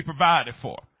us to be provided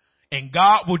for. And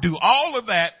God will do all of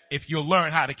that if you'll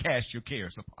learn how to cast your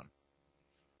cares upon him.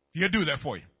 He'll do that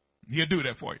for you. He'll do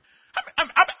that for you.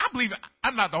 I believe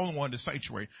I'm not the only one in the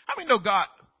sanctuary. How many know God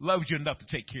loves you enough to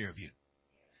take care of you?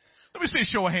 Let me see a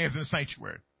show of hands in the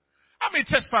sanctuary. How many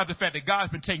testify to the fact that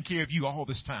God's been taking care of you all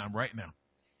this time right now?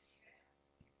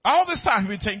 All this time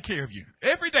He's been taking care of you.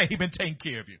 Every day He's been taking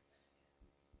care of you.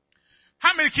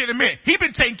 How many can admit He's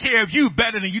been taking care of you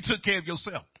better than you took care of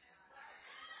yourself?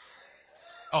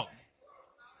 Oh.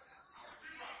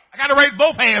 I got to raise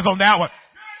both hands on that one.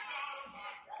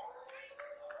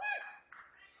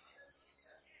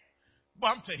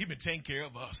 Well, I'm telling you, He's been taking care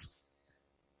of us.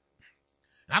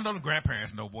 And I know the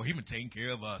grandparents know, boy, He's been taking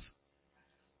care of us.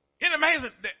 Isn't it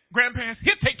amazing that grandparents,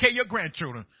 He'll take care of your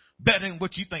grandchildren better than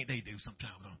what you think they do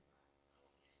sometimes, don't He?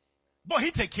 Boy,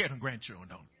 He take care of them grandchildren,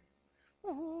 don't He?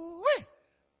 Ooh-wee.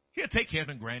 He'll take care of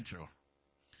them grandchildren.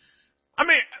 I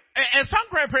mean, and some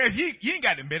grandparents, you ain't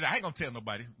got to admit it. I ain't going to tell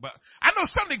nobody. But I know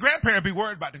some of the grandparents be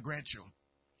worried about the grandchildren.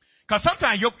 Because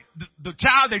sometimes the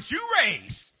child that you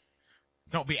raised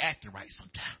don't be acting right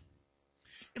sometimes.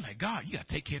 You're like, God, you got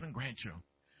to take care of them grandchildren.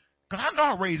 Because I know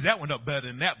I raised that one up better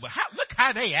than that. But look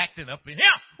how they acting up in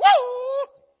here. Woo!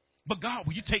 But God,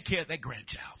 will you take care of that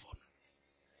grandchild for me?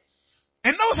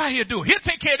 And knows how He'll do it. He'll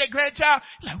take care of that grandchild.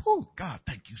 You're like, whoo, God,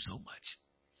 thank you so much.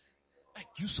 Thank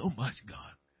you so much,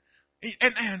 God.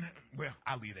 And well,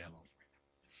 I'll leave that alone.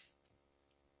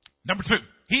 Number 2,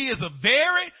 He is a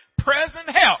very present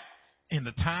help in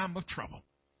the time of trouble.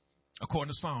 According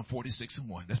to Psalm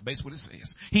 46:1. That's basically what it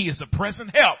says. He is a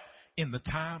present help in the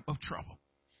time of trouble.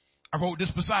 I wrote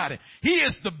this beside it. He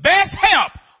is the best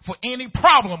help for any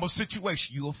problem or situation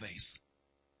you will face.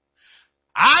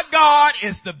 Our God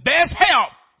is the best help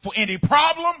for any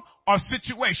problem or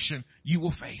situation you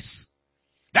will face.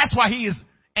 That's why He is,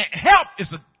 and help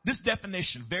is this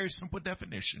definition, very simple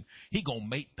definition. He gonna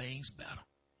make things better.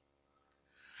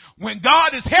 When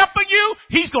God is helping you,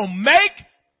 He's gonna make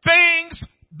things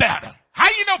better. How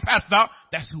you know, Pastor Doc?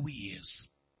 That's who He is.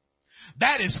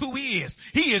 That is who He is.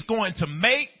 He is going to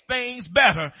make things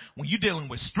better when you're dealing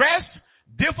with stress,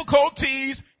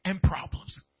 difficulties, and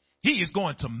problems. He is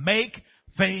going to make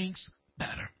things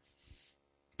better.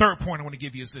 Third point I want to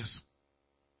give you is this.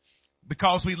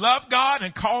 Because we love God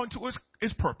and call into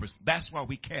His purpose, that's why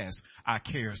we cast our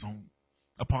cares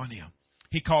upon Him.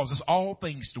 He causes all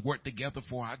things to work together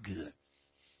for our good.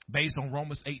 Based on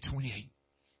Romans 8:28.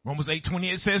 Romans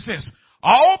 8:28 says this.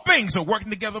 All things are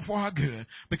working together for our good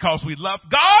because we love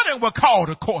God and we're called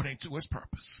according to His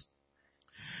purpose.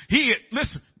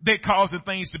 They're causing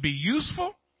things to be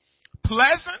useful,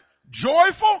 pleasant,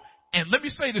 joyful, and let me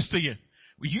say this to you.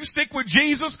 When you stick with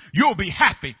Jesus, you'll be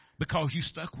happy because you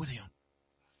stuck with Him.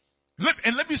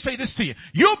 And let me say this to you.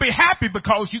 You'll be happy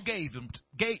because you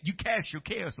cast your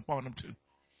cares upon Him too.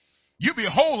 You'll be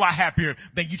a whole lot happier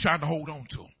than you trying to hold on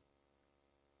to Him.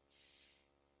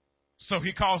 So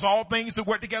He calls all things to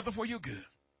work together for your good.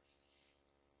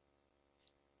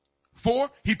 4,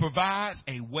 He provides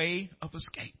a way of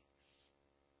escape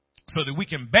so that we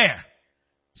can bear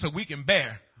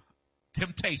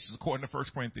temptations according to 1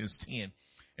 Corinthians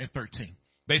 10:13.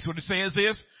 Basically what it says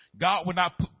is God will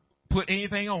not put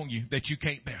anything on you that you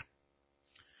can't bear.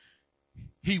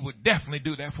 He would definitely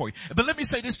do that for you. But let me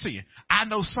say this to you. I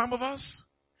know some of us,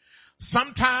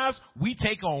 sometimes we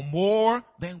take on more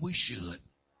than we should.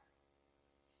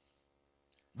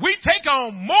 We take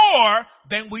on more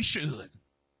than we should.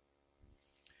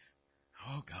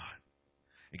 Oh, God.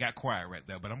 It got quiet right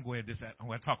there, but I'm going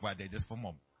to talk about that just for a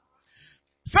moment.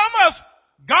 Some of us,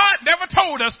 God never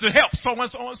told us to help so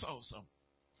and so and so.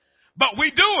 But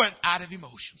we do it out of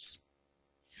emotions.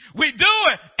 We do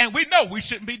it and we know we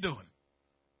shouldn't be doing it.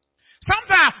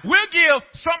 Sometimes we'll give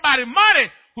somebody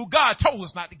money who God told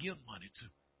us not to give money to.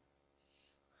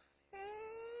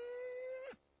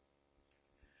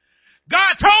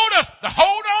 God told us to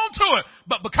hold on to it,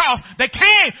 but because they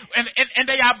came and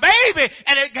they are baby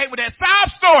and they came with that sob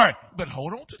story, but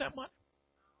hold on to that money.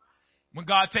 When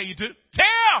God tell you to,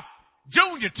 tell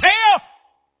Junior, tell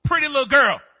pretty little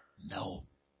girl, no.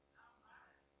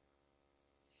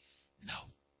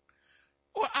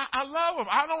 Well, I love them.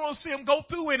 I don't want to see them go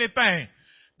through anything.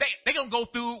 They going to go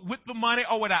through with the money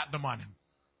or without the money.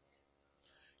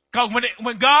 Because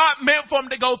when God meant for them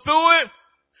to go through it,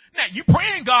 now you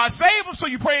praying God save them, so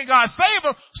you praying God save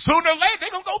them. Sooner or later,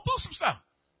 they're going to go through some stuff.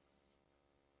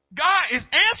 God is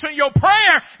answering your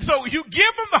prayer, so you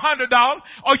give them the $100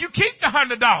 or you keep the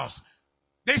 $100.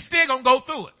 They still going to go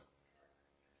through it.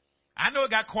 I know it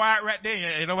got quiet right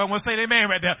there. You know, I want to say amen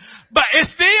right there. But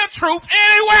it's still truth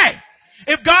anyway.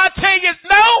 If God tell you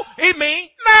no, it means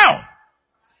no.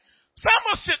 Some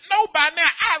of us should know by now.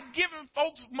 I've given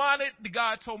folks money that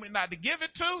God told me not to give it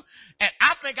to, and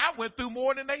I think I went through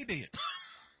more than they did.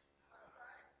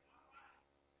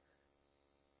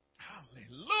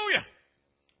 Hallelujah.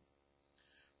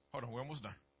 Hold on, we're almost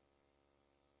done.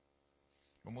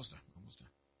 Almost done.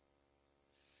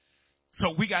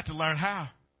 So we got to learn how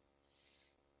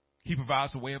he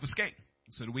provides a way of escape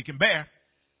so that we can bear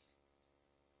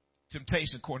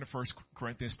temptation according to 1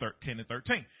 Corinthians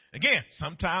 10:13. Again,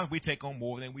 sometimes we take on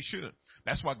more than we should.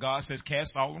 That's why God says,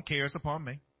 cast all them cares upon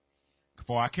me,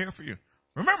 for I care for you.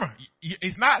 Remember,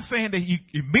 it's not saying that you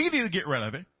immediately get rid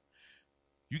of it.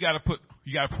 You got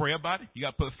to pray about it. You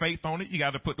got to put faith on it. You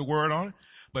got to put the word on it.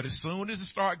 But as soon as it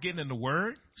start getting in the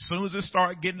word, as soon as it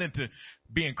start getting into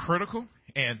being critical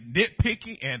and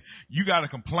nitpicky, and you got to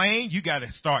complain, you got to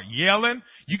start yelling,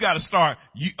 you got to start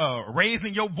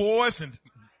raising your voice and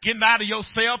getting out of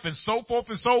yourself and so forth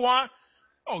and so on.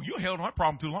 Oh, you held on that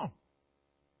problem too long.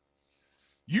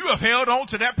 You have held on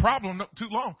to that problem too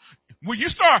long. When you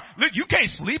start, look, you can't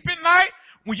sleep at night.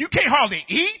 When you can't hardly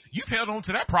eat, you've held on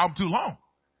to that problem too long.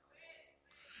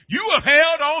 You have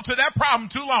held on to that problem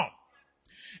too long.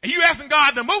 And you asking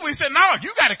God to move, he said, no,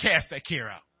 you got to cast that care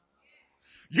out.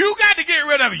 You got to get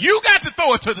rid of it. You got to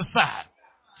throw it to the side.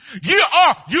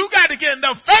 You got to get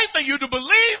enough faith in you to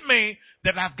believe me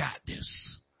that I've got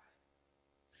this.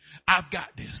 I've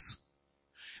got this.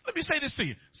 Let me say this to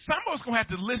you. Some of us going to have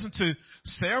to listen to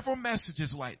several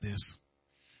messages like this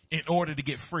in order to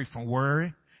get free from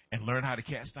worry and learn how to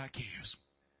cast our cares.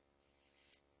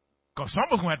 Because some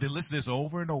of us going to have to listen to this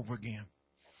over and over again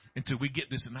until we get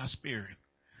this in our spirit.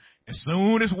 As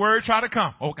soon as word try to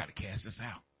come, got to cast this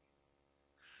out.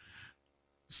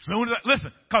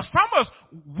 Listen, because some of us,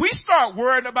 we start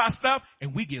worrying about stuff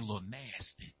and we get a little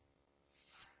nasty.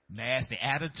 Nasty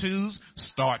attitudes,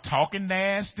 start talking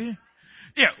nasty.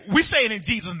 Yeah, we say it in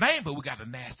Jesus' name, but we got a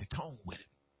nasty tone with it.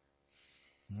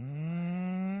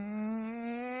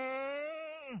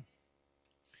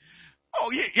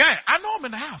 Oh, yeah, I know I'm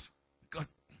in the house. God,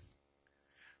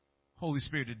 Holy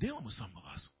Spirit is dealing with some of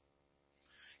us.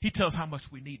 He tells how much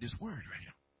we need this word right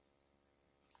here.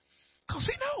 Because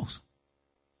he knows.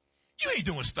 You ain't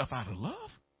doing stuff out of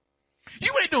love.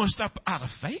 You ain't doing stuff out of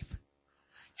faith.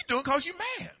 You're doing it because you're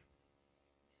mad.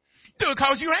 You're doing it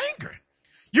because you're angry.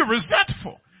 You're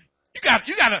resentful. You got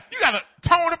a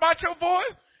tone about your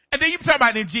voice, and then you talk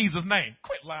about it in Jesus' name.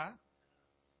 Quit lying.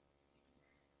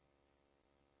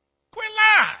 Quit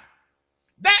lying.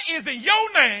 That is in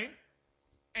your name,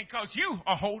 and because you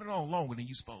are holding on longer than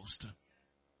you're supposed to.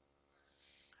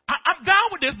 I'm down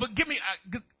with this, but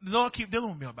the Lord keep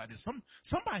dealing with me about this.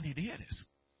 Somebody need to hear this.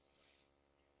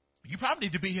 You probably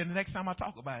need to be here the next time I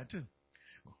talk about it too.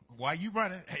 Why you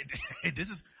running? Hey,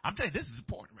 I'm telling you, this is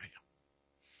important right here.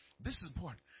 This is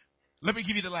important. Let me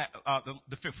give you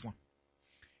the fifth one.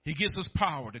 He gives us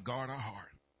power to guard our heart.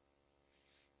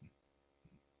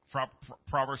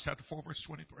 Proverbs chapter 4, verse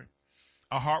 23.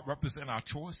 Our heart represents our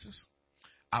choices,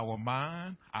 our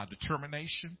mind, our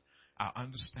determination, our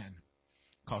understanding.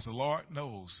 Because the Lord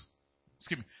knows,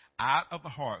 out of the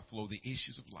heart flow the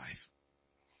issues of life.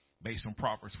 Based on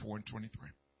Proverbs 4 and 23.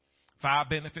 5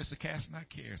 benefits of casting our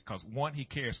cares. Because one, he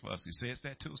cares for us. He says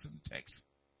that to us in the text.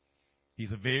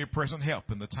 He's a very present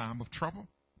help in the time of trouble.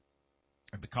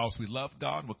 And because we love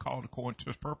God and we're called according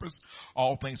to his purpose,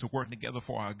 all things are working together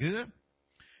for our good.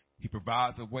 He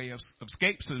provides a way of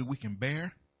escape so that we can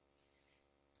bear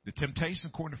the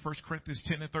temptation according to 1 Corinthians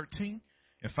 10 and 13.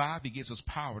 And 5, he gives us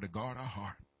power to guard our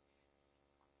heart.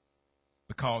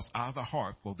 Because out of the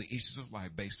heart flow the issues of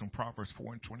life based on Proverbs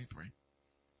 4 and 23.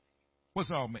 What's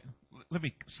all mean? Let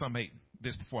me summate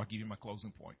this before I give you my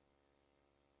closing point.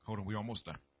 Hold on, we're almost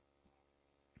done.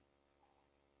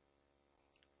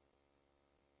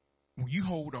 When you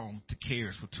hold on to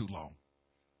cares for too long,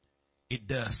 it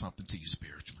does something to you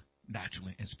spiritually,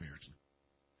 naturally and spiritually.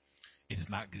 It is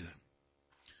not good.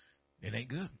 It ain't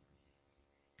good.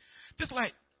 Just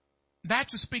like,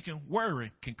 naturally speaking,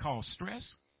 worry can cause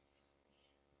stress,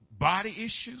 body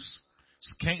issues,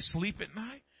 can't sleep at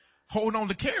night. Holding on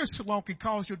to cares too long can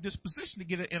cause your disposition to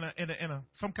get it in a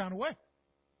some kind of way.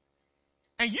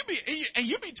 And you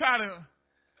be trying to,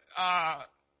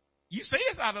 you say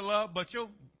it's out of love, but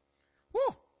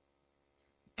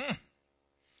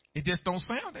it just don't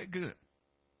sound that good.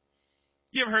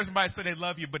 You ever heard somebody say they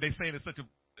love you, but they say it in such the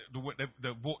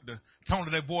tone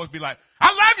of their voice be like, I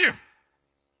love you.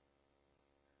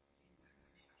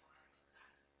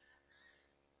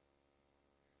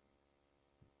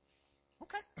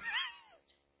 Okay.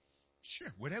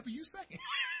 Sure, whatever you say.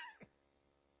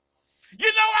 You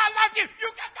know I love you.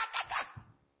 You got.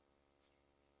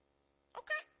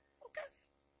 Okay.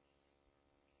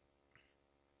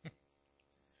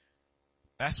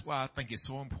 That's why I think it's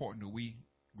so important that we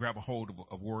grab a hold of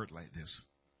a word like this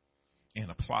and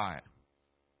apply it.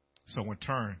 So in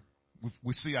turn,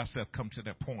 we see ourselves come to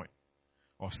that point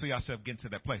or see ourselves getting to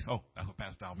that place. Oh, that's what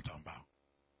Pastor Dobbs was talking about.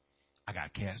 I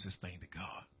got to cast this thing to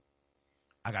God.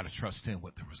 I got to trust him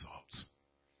with the results.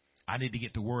 I need to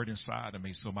get the word inside of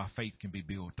me so my faith can be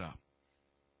built up.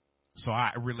 So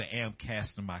I really am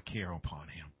casting my care upon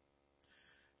him.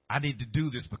 I need to do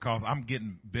this because I'm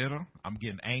getting bitter. I'm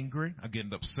getting angry. I'm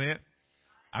getting upset.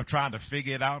 I'm trying to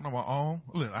figure it out on my own.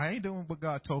 Look, I ain't doing what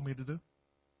God told me to do.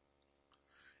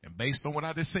 And based on what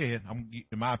I just said,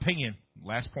 in my opinion,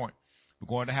 last point, we're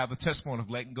going to have the testimony of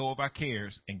letting go of our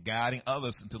cares and guiding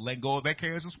others into letting go of their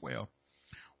cares as well.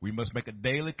 We must make a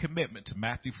daily commitment to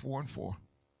Matthew 4:4.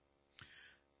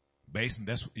 Based on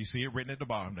that's you see it written at the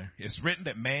bottom there. It's written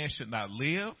that man should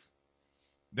live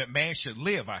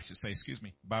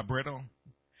by bread alone.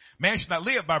 Man should not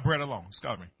live by bread alone.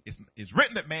 Excuse me. It's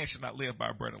written that man should not live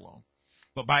by bread alone,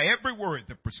 but by every word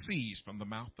that proceeds from the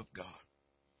mouth of God.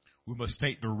 We must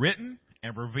take the written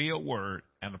and revealed word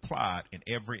and apply it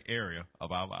in every area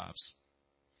of our lives.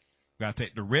 We've got to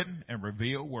take the written and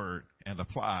revealed word and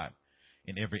apply it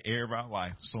in every area of our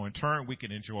life. So in turn, we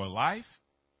can enjoy life.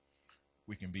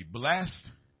 We can be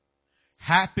blessed,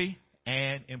 happy,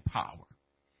 and empowered.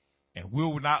 And we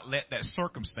will not let that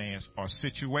circumstance or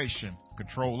situation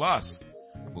control us,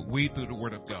 but we, through the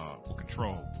word of God, will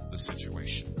control the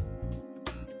situation.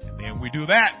 And then we do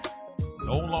that,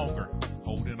 no longer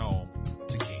holding on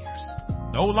to cares.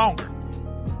 No longer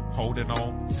holding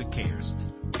on to cares.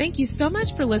 Thank you so much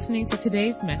for listening to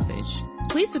today's message.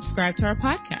 Please subscribe to our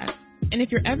podcast. And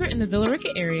if you're ever in the Villa Rica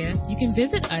area, you can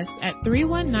visit us at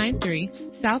 3193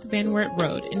 South Van Wert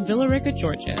Road in Villa Rica,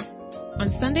 Georgia,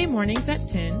 on Sunday mornings at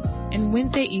 10 and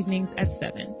Wednesday evenings at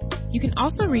 7. You can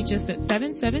also reach us at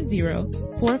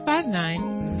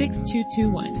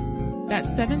 770-459-6221. That's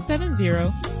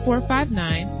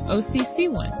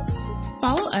 770-459-OCC1.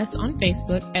 Follow us on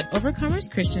Facebook at Overcomers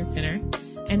Christian Center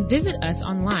and visit us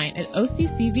online at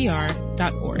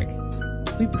occvr.org.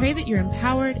 We pray that you're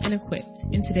empowered and equipped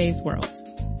in today's world.